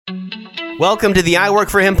Welcome to the I Work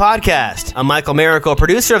For Him podcast. I'm Michael Miracle,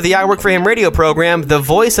 producer of the I Work For Him radio program, the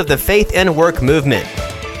voice of the faith and work movement.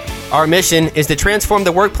 Our mission is to transform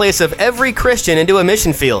the workplace of every Christian into a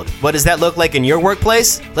mission field. What does that look like in your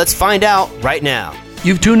workplace? Let's find out right now.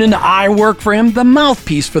 You've tuned into I Work For Him, the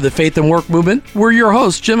mouthpiece for the faith and work movement. We're your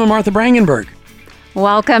hosts, Jim and Martha Brangenberg.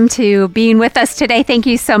 Welcome to being with us today. Thank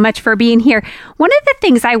you so much for being here. One of the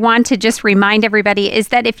things I want to just remind everybody is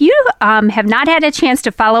that if you have not had a chance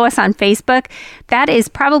to follow us on Facebook, that is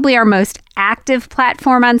probably our most active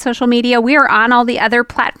platform on social media. We are on all the other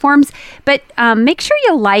platforms, but make sure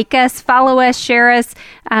you like us, follow us, share us,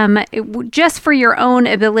 just for your own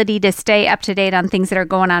ability to stay up to date on things that are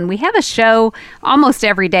going on. We have a show almost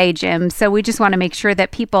every day, Jim, so we just want to make sure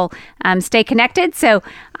that people stay connected. So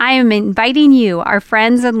I am inviting you, our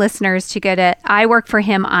friends and listeners, to go to I Work For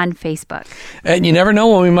Him on Facebook. And you never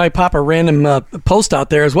know when we might pop a random post out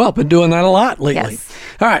there as well. Been doing that a lot lately. Yes.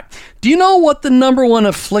 All right. Do you know what the number one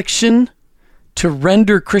affliction to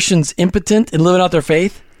render Christians impotent in living out their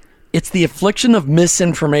faith? It's the affliction of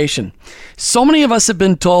misinformation. So many of us have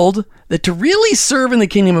been told that to really serve in the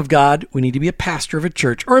kingdom of God, we need to be a pastor of a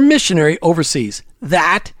church or a missionary overseas.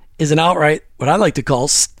 That is an outright, what I like to call,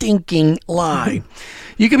 stinking lie.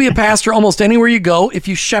 You can be a pastor almost anywhere you go if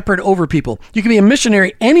you shepherd over people. You can be a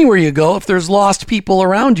missionary anywhere you go if there's lost people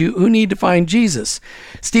around you who need to find Jesus.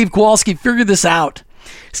 Steve Kowalski figured this out.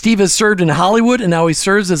 Steve has served in Hollywood, and now he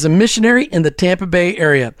serves as a missionary in the Tampa Bay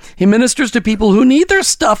area. He ministers to people who need their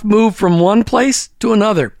stuff moved from one place to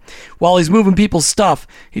another. While he's moving people's stuff,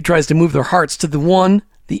 he tries to move their hearts to the one,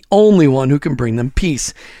 the only one who can bring them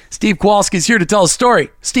peace. Steve Kowalski is here to tell a story.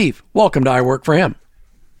 Steve, welcome to I Work For Him.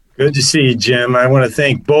 Good to see you, Jim. I want to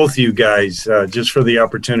thank both you guys just for the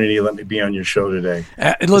opportunity to let me be on your show today.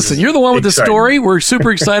 Listen, you're the one with the story. We're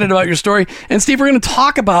super excited about your story. And Steve, we're going to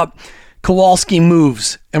talk about Kowalski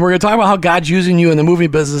Moves. And we're going to talk about how God's using you in the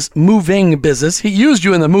moving business. He used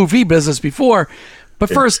you in the movie business before. But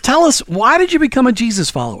first, tell us, why did you become a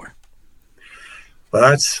Jesus follower?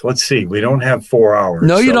 Well, let's see. We don't have 4 hours.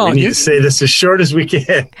 No, you don't. We need to say this as short as we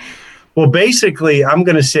can. Well, basically, I'm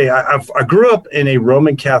going to say I grew up in a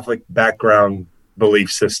Roman Catholic background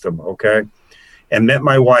belief system, okay? And met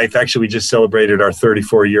my wife. Actually, we just celebrated our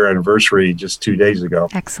 34-year anniversary just 2 days ago.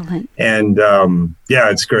 Excellent. And yeah,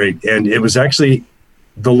 it's great. And it was actually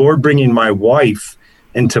the Lord bringing my wife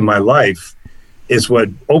into my life is what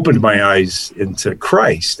opened my eyes into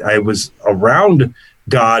Christ. I was around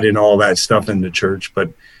God and all that stuff in the church, but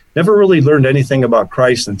never really learned anything about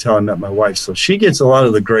Christ until I met my wife. So she gets a lot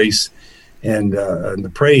of the grace and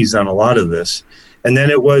the praise on a lot of this. And then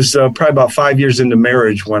it was probably about 5 years into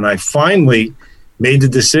marriage when I finally made the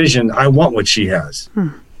decision, I want what she has.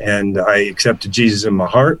 And I accepted Jesus in my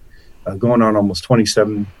heart, going on almost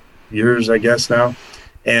 27 years, I guess now.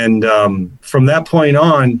 And from that point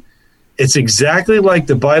on, it's exactly like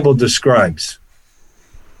the Bible describes.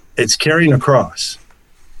 It's carrying a cross.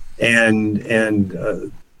 And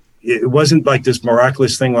it wasn't like this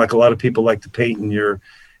miraculous thing like a lot of people like to paint in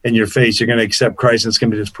your face. You're going to accept Christ and it's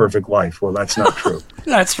going to be this perfect life. Well, that's not true.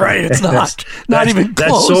 That's right. It's not even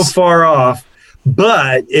close. That's so far off.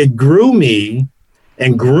 But it grew me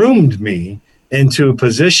and groomed me into a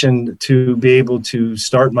position to be able to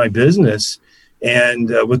start my business. And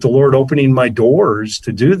with the Lord opening my doors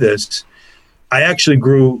to do this, I actually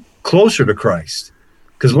grew closer to Christ.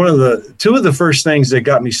 Because two of the first things that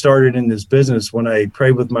got me started in this business when I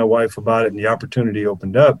prayed with my wife about it and the opportunity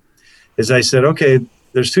opened up is I said, okay,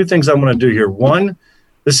 there's two things I want to do here. One,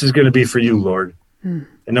 this is going to be for you, Lord. And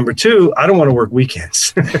number two, I don't want to work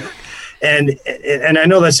weekends. And I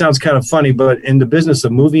know that sounds kind of funny, but in the business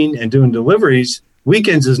of moving and doing deliveries,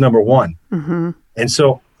 weekends is number one. And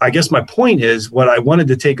so I guess my point is what I wanted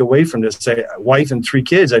to take away from this, say, wife and 3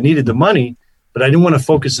 kids, I needed the money, but I didn't want to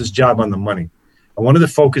focus this job on the money. I wanted to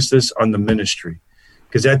focus this on the ministry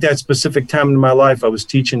because at that specific time in my life, I was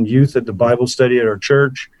teaching youth at the Bible study at our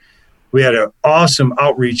church. We had an awesome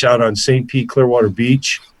outreach out on St. Pete, Clearwater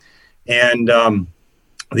Beach. And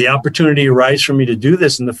the opportunity arose for me to do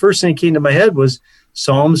this. And the first thing that came to my head was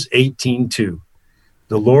Psalms 18:2.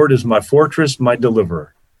 The Lord is my fortress, my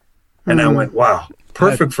deliverer. And I went, wow,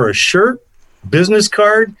 perfect for a shirt, business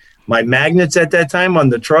card, my magnets at that time on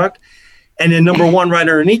the truck. And then number one, right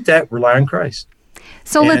underneath that, rely on Christ.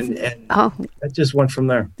 So that just went from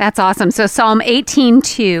there. That's awesome. So Psalm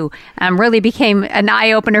 18:2 really became an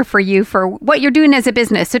eye-opener for you for what you're doing as a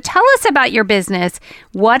business. So tell us about your business,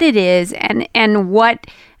 what it is, and what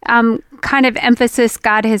kind of emphasis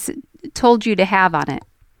God has told you to have on it.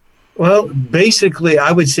 Well, basically,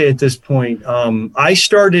 I would say at this point, I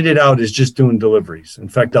started it out as just doing deliveries. In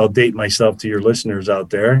fact, I'll date myself to your listeners out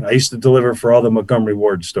there. I used to deliver for all the Montgomery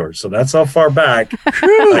Ward stores. So that's how far back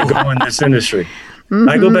I go in this industry. Mm-hmm.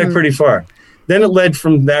 I go back pretty far. Then it led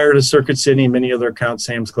from there to Circuit City and many other accounts,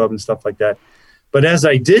 Sam's Club and stuff like that. But as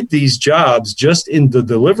I did these jobs, just in the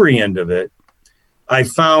delivery end of it, I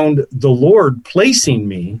found the Lord placing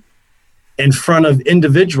me in front of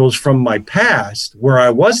individuals from my past where I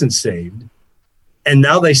wasn't saved. And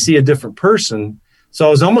now they see a different person. So I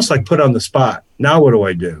was almost like put on the spot. Now what do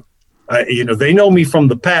I do? They know me from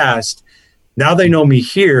the past. Now they know me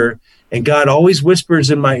here. And God always whispers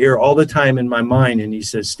in my ear all the time in my mind. And he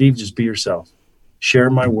says, Steve, just be yourself. Share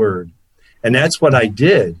my word. And that's what I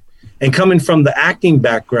did. And coming from the acting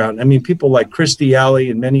background, I mean, people like Christy Alley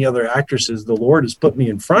and many other actresses, the Lord has put me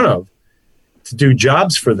in front of to do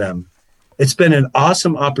jobs for them. It's been an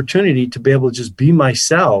awesome opportunity to be able to just be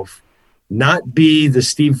myself, not be the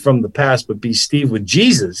Steve from the past, but be Steve with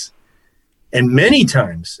Jesus. And many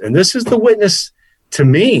times, and this is the witness to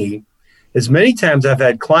me, is many times I've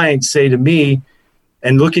had clients say to me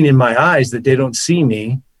and looking in my eyes that they don't see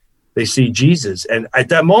me, they see Jesus. And at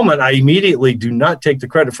that moment, I immediately do not take the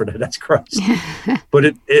credit for that. That's Christ.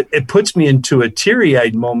 But it puts me into a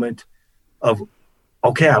teary-eyed moment of,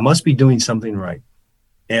 okay, I must be doing something right.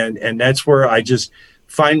 And that's where I just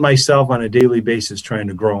find myself on a daily basis trying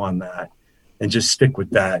to grow on that and just stick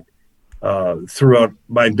with that throughout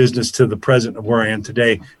my business to the present of where I am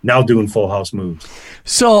today, now doing Full House Moves.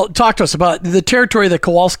 So talk to us about the territory that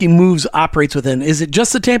Kowalski Moves operates within. Is it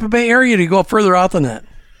just the Tampa Bay area, or do you go further out than that?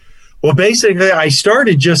 Well, basically, I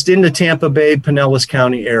started just in the Tampa Bay, Pinellas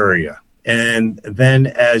County area. And then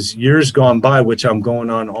as years gone by, which I'm going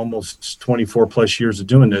on almost 24 plus years of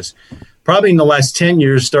doing this, probably in the last 10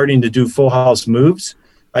 years, starting to do Full House Moves.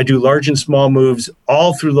 I do large and small moves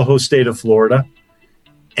all through the whole state of Florida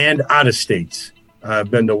and out of states.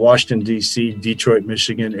 I've been to Washington, D.C., Detroit,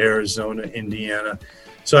 Michigan, Arizona, Indiana.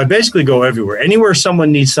 So I basically go everywhere. Anywhere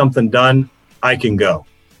someone needs something done, I can go.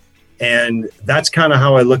 And that's kind of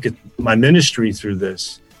how I look at my ministry through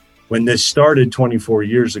this. When this started 24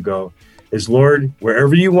 years ago, is Lord,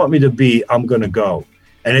 wherever you want me to be, I'm going to go.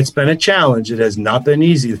 And it's been a challenge. It has not been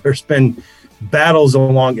easy. There's been battles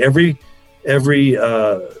along every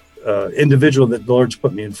individual that the Lord's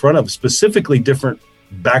put me in front of, specifically different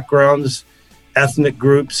backgrounds, ethnic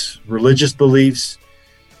groups, religious beliefs.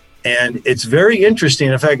 And it's very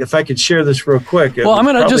interesting. In fact, if I could share this real quick. Well, I'm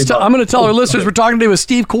going to tell our listeners we're talking today with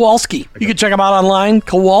Steve Kowalski. You can check him out online,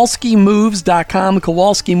 KowalskiMoves.com,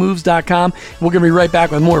 KowalskiMoves.com. We're going to be right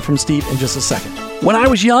back with more from Steve in just a second. When I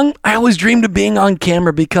was young, I always dreamed of being on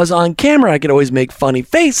camera because on camera I could always make funny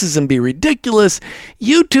faces and be ridiculous.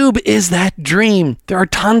 YouTube is that dream. There are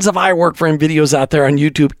tons of I Work for Him videos out there on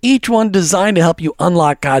YouTube, each one designed to help you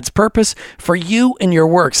unlock God's purpose for you and your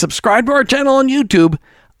work. Subscribe to our channel on YouTube.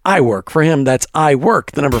 I Work for Him. That's I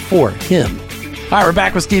Work, the number 4, Him. All right, we're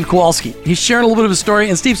back with Steve Kowalski. He's sharing a little bit of his story.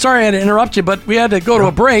 And Steve, sorry I had to interrupt you, but we had to go to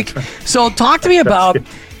a break. So talk to me about,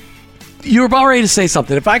 you were about ready to say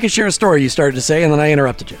something. If I could share a story, you started to say, and then I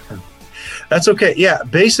interrupted you. That's okay. Yeah,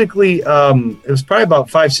 basically, it was probably about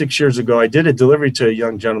 5-6 years ago. I did a delivery to a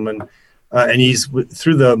young gentleman, and he's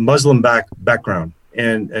through the Muslim background.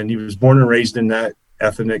 And he was born and raised in that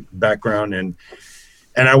ethnic background.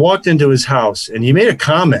 And I walked into his house, and he made a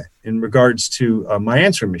comment in regards to my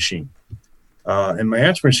answering machine. And my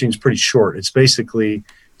answering machine is pretty short. It's basically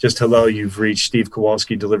just, hello, you've reached Steve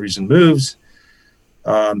Kowalski Deliveries and Moves.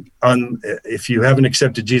 If you haven't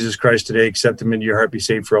accepted Jesus Christ today, accept him into your heart, be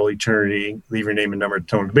saved for all eternity, leave your name and number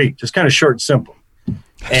to be. Just kind of short and simple.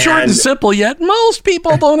 Short and simple, yet most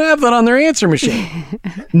people don't have that on their answer machine.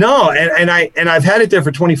 No, and I've had it there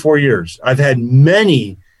for 24 years. I've had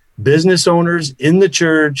many business owners in the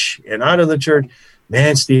church and out of the church.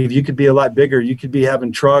 Man, Steve, you could be a lot bigger. You could be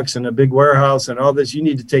having trucks and a big warehouse and all this. You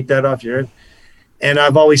need to take that off your head. And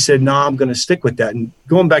I've always said, no, I'm going to stick with that. And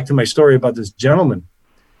going back to my story about this gentleman,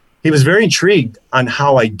 he was very intrigued on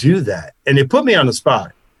how I do that. And it put me on the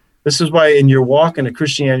spot. This is why in your walk, in a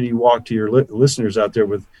Christianity walk to your listeners out there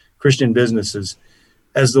with Christian businesses,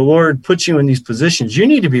 as the Lord puts you in these positions, you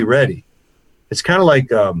need to be ready. It's kind of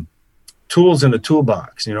like tools in a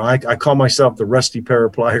toolbox. You know, I call myself the rusty pair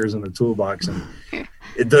of pliers in the toolbox. And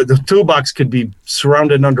the toolbox could be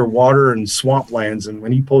surrounded underwater and swamplands. And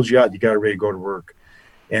when he pulls you out, you got to ready to go to work.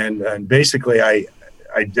 And basically, I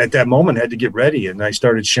at that moment had to get ready. And I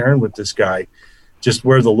started sharing with this guy just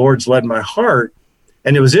where the Lord's led my heart.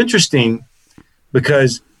 And it was interesting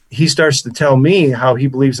because he starts to tell me how he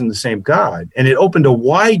believes in the same God. And it opened a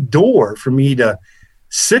wide door for me to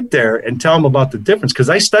sit there and tell him about the difference, because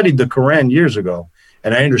I studied the Quran years ago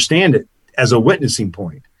and I understand it as a witnessing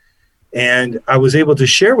point. And I was able to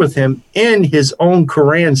share with him in his own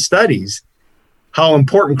Quran studies how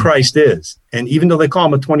important Christ is. And even though they call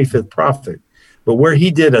him a 25th prophet, but where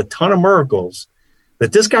he did a ton of miracles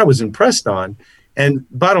that this guy was impressed on. And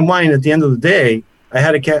bottom line, at the end of the day, I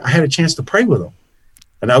had a chance to pray with him.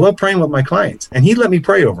 And I love praying with my clients. And he let me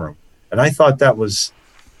pray over him. And I thought that was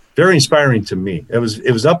very inspiring to me. It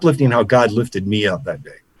was uplifting how God lifted me up that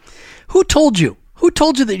day. Who told you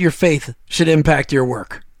that your faith should impact your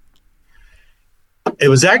work? It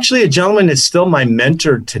was actually a gentleman that's still my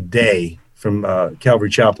mentor today from Calvary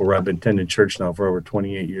Chapel, where I've been attending church now for over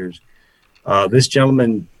 28 years. This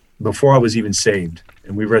gentleman, before I was even saved,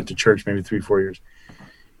 and we were at the church maybe 3-4 years,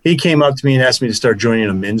 he came up to me and asked me to start joining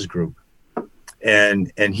a men's group.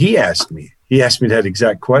 And he asked me that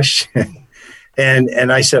exact question.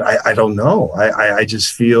 And I said, I don't know. I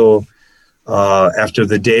just feel after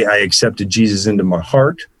the day I accepted Jesus into my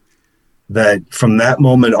heart, that from that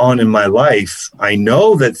moment on in my life, I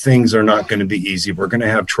know that things are not going to be easy. We're going to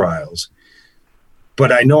have trials.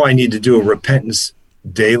 But I know I need to do a repentance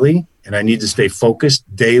daily, and I need to stay focused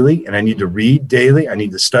daily, and I need to read daily. I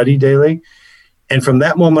need to study daily. And from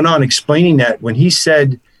that moment on, explaining that, when he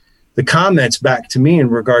said the comments back to me in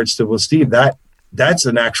regards to, well, Steve, that's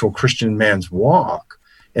an actual Christian man's walk.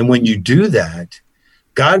 And when you do that,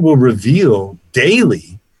 God will reveal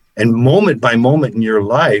daily and moment by moment in your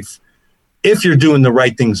life if you're doing the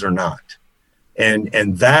right things or not.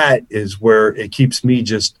 And that is where it keeps me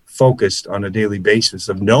just focused on a daily basis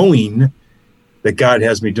of knowing that God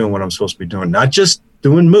has me doing what I'm supposed to be doing, not just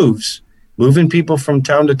doing moving people from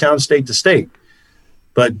town to town, state to state,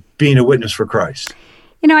 but being a witness for Christ.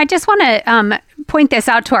 You know, I just want to point this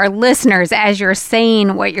out to our listeners as you're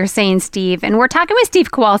saying what you're saying, Steve. And we're talking with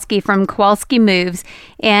Steve Kowalski from Kowalski Moves.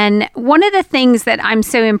 And one of the things that I'm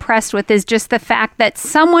so impressed with is just the fact that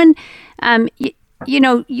someone, number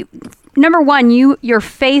one, your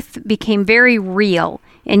faith became very real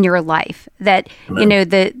in your life. That, Amen. You know,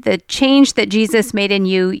 the change that Jesus made in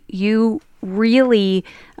you really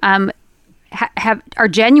are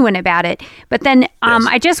genuine about it. But then Yes.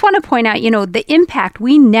 I just want to point out, the impact.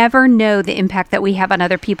 We never know the impact that we have on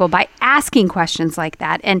other people by asking questions like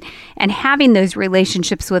that and having those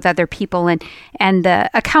relationships with other people and the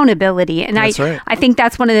accountability. And That's right. I think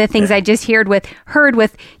that's one of the things I just heard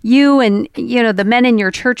with you and, the men in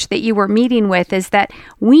your church that you were meeting with, is that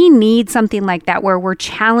we need something like that where we're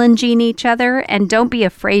challenging each other, and don't be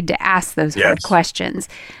afraid to ask those hard Yes. questions.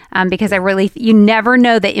 Because you never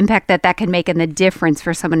know the impact that can make and the difference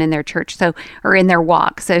for someone in their church, or in their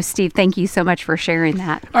walk. So, Steve, thank you so much for sharing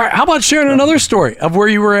that. All right, how about sharing another story of where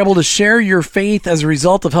you were able to share your faith as a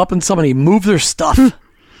result of helping somebody move their stuff?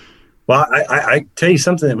 Well, I tell you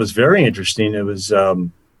something that was very interesting. It was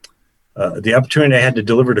the opportunity I had to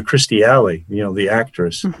deliver to Christy Alley, the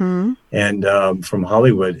actress, and from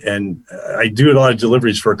Hollywood. And I do a lot of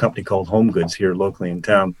deliveries for a company called Home Goods here locally in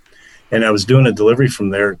town. And I was doing a delivery from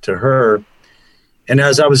there to her. And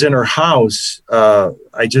as I was in her house,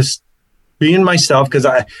 I just being myself, because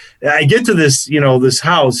I get to this, this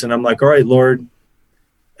house, and I'm like, all right, Lord,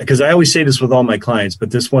 because I always say this with all my clients,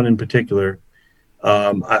 but this one in particular,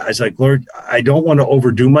 I was like, Lord, I don't want to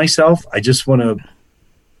overdo myself. I just want to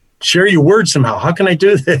share your word somehow. How can I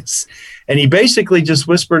do this? And he basically just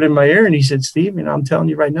whispered in my ear, and he said, Steve, I'm telling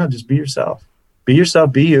you right now, just be yourself. Be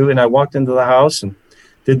yourself, be you. And I walked into the house and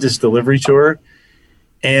did this delivery to her.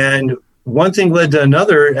 And one thing led to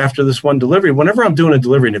another after this one delivery. Whenever I'm doing a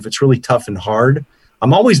delivery, and if it's really tough and hard,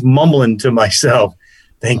 I'm always mumbling to myself,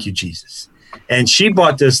 thank you, Jesus. And she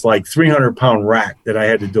bought this 300-pound rack that I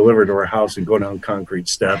had to deliver to her house and go down concrete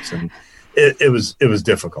steps. And it was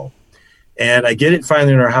difficult. And I get it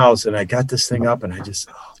finally in her house, and I got this thing up, and I just,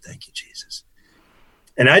 thank you, Jesus.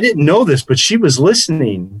 And I didn't know this, but she was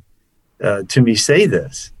listening to me say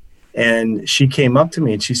this. And she came up to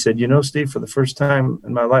me and she said, Steve, for the first time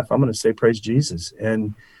in my life, I'm going to say praise Jesus.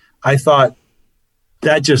 And I thought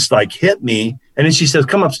that just hit me. And then she says,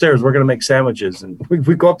 come upstairs, we're going to make sandwiches. And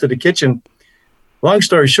we go up to the kitchen. Long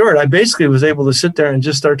story short, I basically was able to sit there and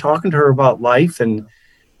just start talking to her about life and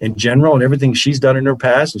in general and everything she's done in her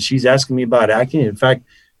past. And she's asking me about acting. In fact,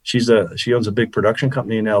 she owns a big production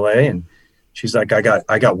company in LA. And she's like, I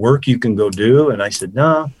got work you can go do. And I said,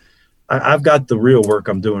 no. I've got the real work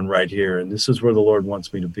I'm doing right here, and this is where the Lord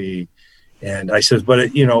wants me to be. And I said,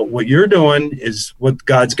 but what you're doing is what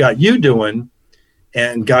God's got you doing,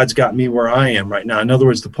 and God's got me where I am right now. In other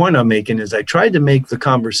words, the point I'm making is I tried to make the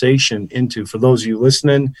conversation into, for those of you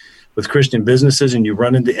listening, with Christian businesses and you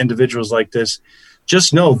run into individuals like this,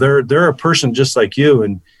 just know they're a person just like you,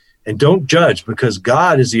 and don't judge, because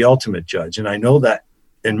God is the ultimate judge. And I know that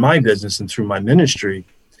in my business and through my ministry,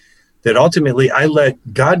 that ultimately I let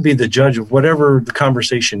God be the judge of whatever the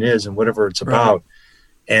conversation is and whatever it's about.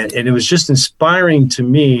 And it was just inspiring to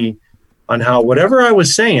me on how whatever I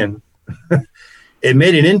was saying, it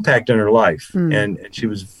made an impact on her life. And she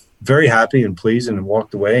was very happy and pleased and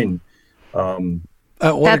walked away. And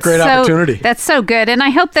what a great opportunity. That's so good. And I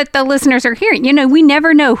hope that the listeners are hearing. We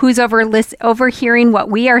never know who's overhearing what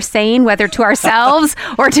we are saying, whether to ourselves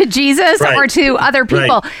or to Jesus or to other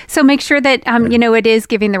people. So make sure that, it is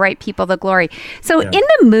giving the right people the glory. So in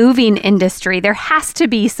the moving industry, there has to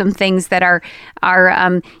be some things that are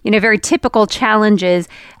very typical challenges.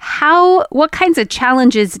 What kinds of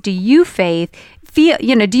challenges do you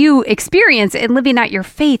do you experience in living out your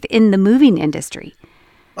faith in the moving industry?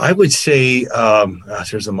 I would say,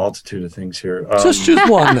 there's a multitude of things here. Just choose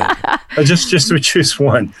one. just to choose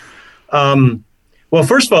one. Well,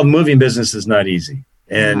 first of all, the moving business is not easy,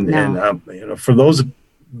 and for those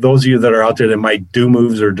of you that are out there that might do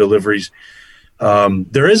moves or deliveries,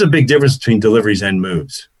 there is a big difference between deliveries and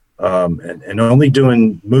moves, and only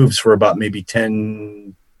doing moves for about maybe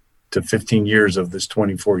 10 to 15 years of this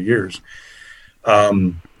 24 years.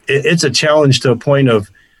 It's a challenge to a point of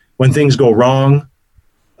when things go wrong.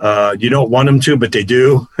 You don't want them to, but they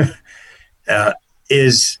do. I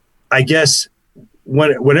guess,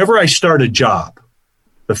 whenever I start a job,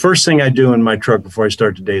 the first thing I do in my truck before I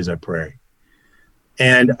start the day is I pray.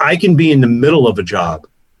 And I can be in the middle of a job.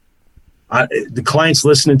 The client's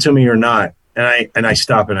listening to me or not, and I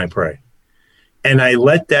stop and I pray. And I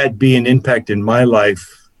let that be an impact in my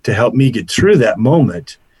life to help me get through that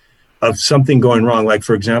moment of something going wrong. Like,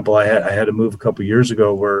 for example, I had a move a couple of years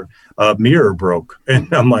ago where a mirror broke,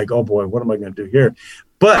 and I'm like, oh boy, what am I going to do here?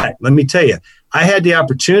 But let me tell you, I had the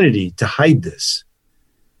opportunity to hide this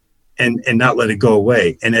and not let it go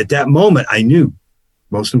away. And at that moment, I knew,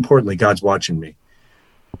 most importantly, God's watching me.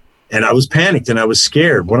 And I was panicked and I was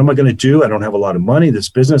scared. What am I going to do? I don't have a lot of money, this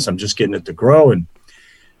business, I'm just getting it to grow, and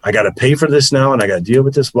I got to pay for this now, and I got to deal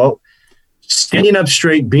with this. Well, standing up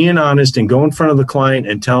straight, being honest, and go in front of the client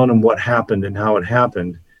and telling them what happened and how it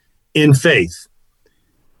happened in faith.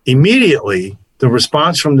 Immediately, the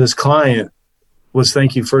response from this client was,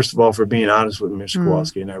 thank you, first of all, for being honest with me, Mr.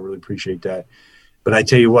 Kowalski, and I really appreciate that. But I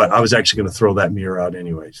tell you what, I was actually going to throw that mirror out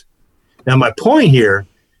anyways. Now, my point here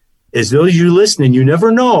is, those of you listening, you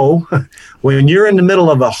never know when you're in the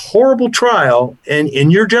middle of a horrible trial and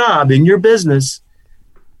in your job, in your business,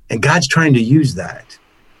 and God's trying to use that.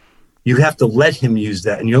 You have to let him use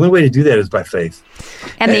that. And the only way to do that is by faith.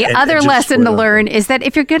 And the other lesson to learn is that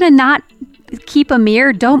if you're going to not keep a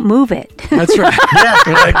mirror, don't move it. That's right.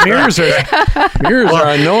 Like mirrors are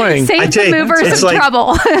annoying. Save the movers some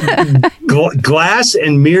trouble. Glass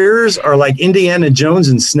and mirrors are like Indiana Jones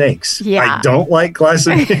and snakes. Yeah. I don't like glass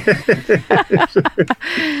and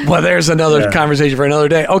Well, there's another conversation for another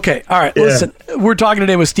day. Okay. All right. Listen, we're talking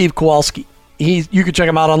today with Steve Kowalski. You can check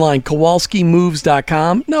him out online,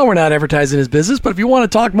 KowalskiMoves.com. No, we're not advertising his business, but if you want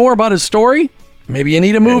to talk more about his story, maybe you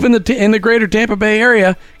need a move in the greater Tampa Bay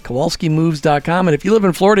area, KowalskiMoves.com. And if you live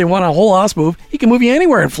in Florida and want a whole house move, he can move you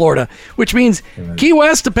anywhere in Florida, which means Key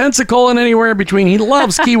West to Pensacola and anywhere in between. He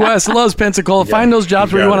loves Key West, loves Pensacola. Find those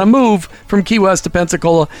jobs where you want to move from Key West to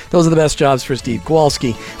Pensacola. Those are the best jobs for Steve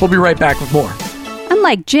Kowalski. We'll be right back with more.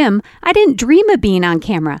 Unlike Jim, I didn't dream of being on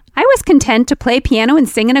camera. I was content to play piano and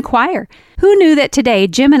sing in a choir. Who knew that today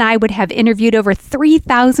Jim and I would have interviewed over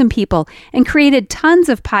 3,000 people and created tons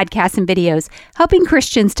of podcasts and videos, helping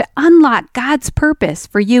Christians to unlock God's purpose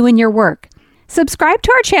for you and your work. Subscribe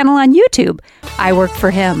to our channel on YouTube. I work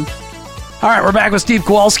for him. All right, we're back with Steve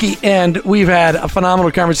Kowalski, and we've had a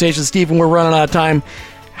phenomenal conversation, Steve, and we're running out of time.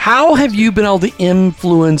 How have you been able to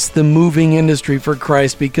influence the moving industry for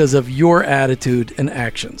Christ because of your attitude and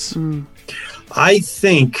actions? I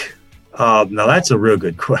think, now that's a real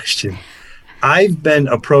good question. I've been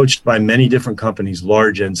approached by many different companies,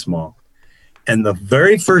 large and small. And the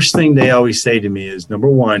very first thing they always say to me is, number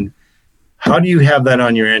one, how do you have that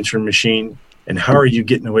on your answering machine? And how are you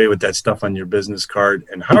getting away with that stuff on your business card?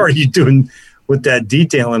 And how are you doing with that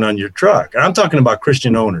detailing on your truck? And I'm talking about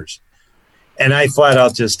Christian owners. And I flat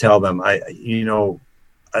out just tell them, I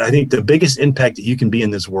think the biggest impact that you can be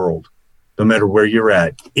in this world, no matter where you're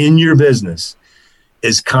at, in your business,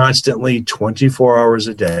 is constantly 24 hours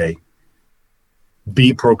a day,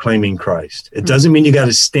 be proclaiming Christ. It doesn't mean you got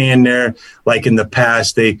to stand there like in the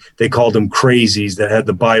past. They called them crazies that had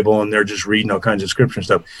the Bible and they're just reading all kinds of scripture and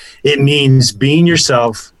stuff. It means being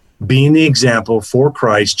yourself, being the example for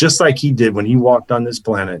Christ, just like he did when he walked on this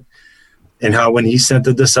planet, and how when he sent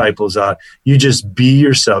the disciples out, you just be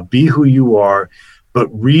yourself, be who you are, but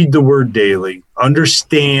read the word daily,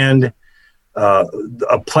 understand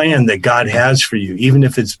a plan that God has for you, even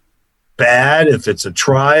if it's bad, if it's a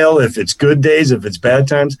trial, if it's good days, if it's bad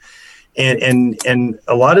times. And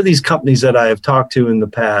a lot of these companies that I have talked to in the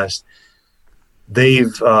past,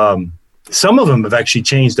 they've some of them have actually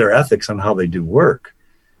changed their ethics on how they do work.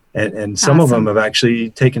 And some of them have actually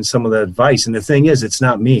taken some of that advice. And the thing is, it's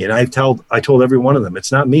not me. And I told every one of them,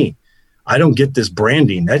 it's not me. I don't get this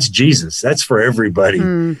branding. That's Jesus. That's for everybody.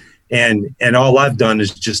 And all I've done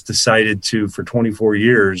is just decided to, for 24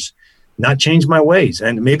 years, not change my ways.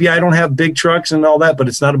 And maybe I don't have big trucks and all that, but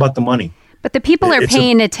it's not about the money. But the people are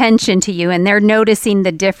paying attention to you, and they're noticing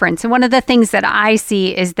the difference. And one of the things that I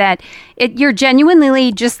see is that you're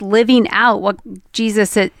genuinely just living out what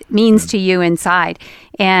Jesus means to you inside.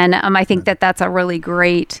 And I think that's a really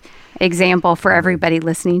great example for everybody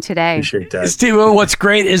listening today. Appreciate that. Steve, what's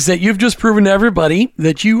great is that you've just proven to everybody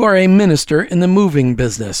that you are a minister in the moving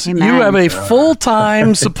business. Amen. You have a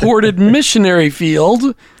full-time supported missionary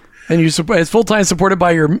field, and it's full-time supported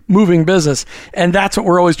by your moving business. And that's what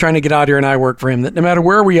we're always trying to get out here, and I work for him, that no matter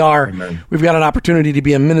where we are, Amen. We've got an opportunity to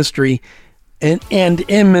be a ministry and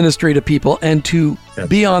in ministry to people and to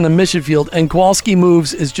be on the mission field. And Kowalski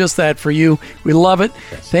Moves is just that for you. We love it.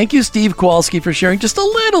 Yes. Thank you, Steve Kowalski, for sharing just a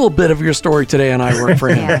little bit of your story today on I Work for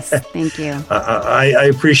Him. Yes, thank you.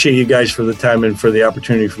 I appreciate you guys for the time and for the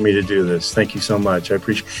opportunity for me to do this. Thank you so much. I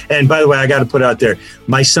appreciate it. And by the way, I got to put out there,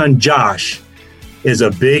 my son Josh is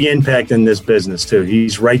a big impact in this business too.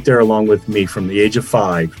 He's right there along with me from the age of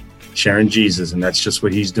 5, sharing Jesus, and that's just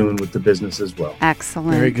what he's doing with the business as well.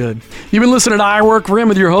 Excellent. Very good. You've been listening to I Work for Him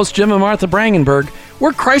with your hosts, Jim and Martha Brangenberg.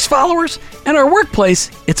 We're Christ followers, and our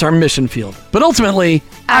workplace, it's our mission field. But ultimately,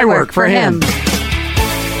 I work for Him.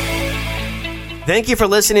 Thank you for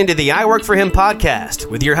listening to the I Work For Him podcast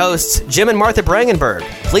with your hosts, Jim and Martha Brangenberg.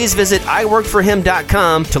 Please visit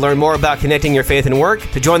iworkforhim.com to learn more about connecting your faith and work,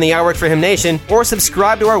 to join the I Work For Him Nation, or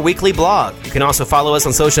subscribe to our weekly blog. You can also follow us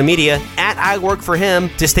on social media at I Work For Him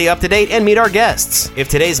to stay up to date and meet our guests. If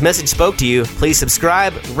today's message spoke to you, please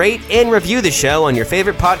subscribe, rate, and review the show on your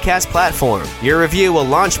favorite podcast platform. Your review will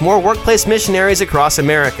launch more workplace missionaries across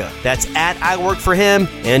America. That's at I Work For Him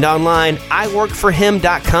and online,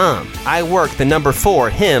 iworkforhim.com. I work the number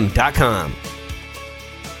 4him.com.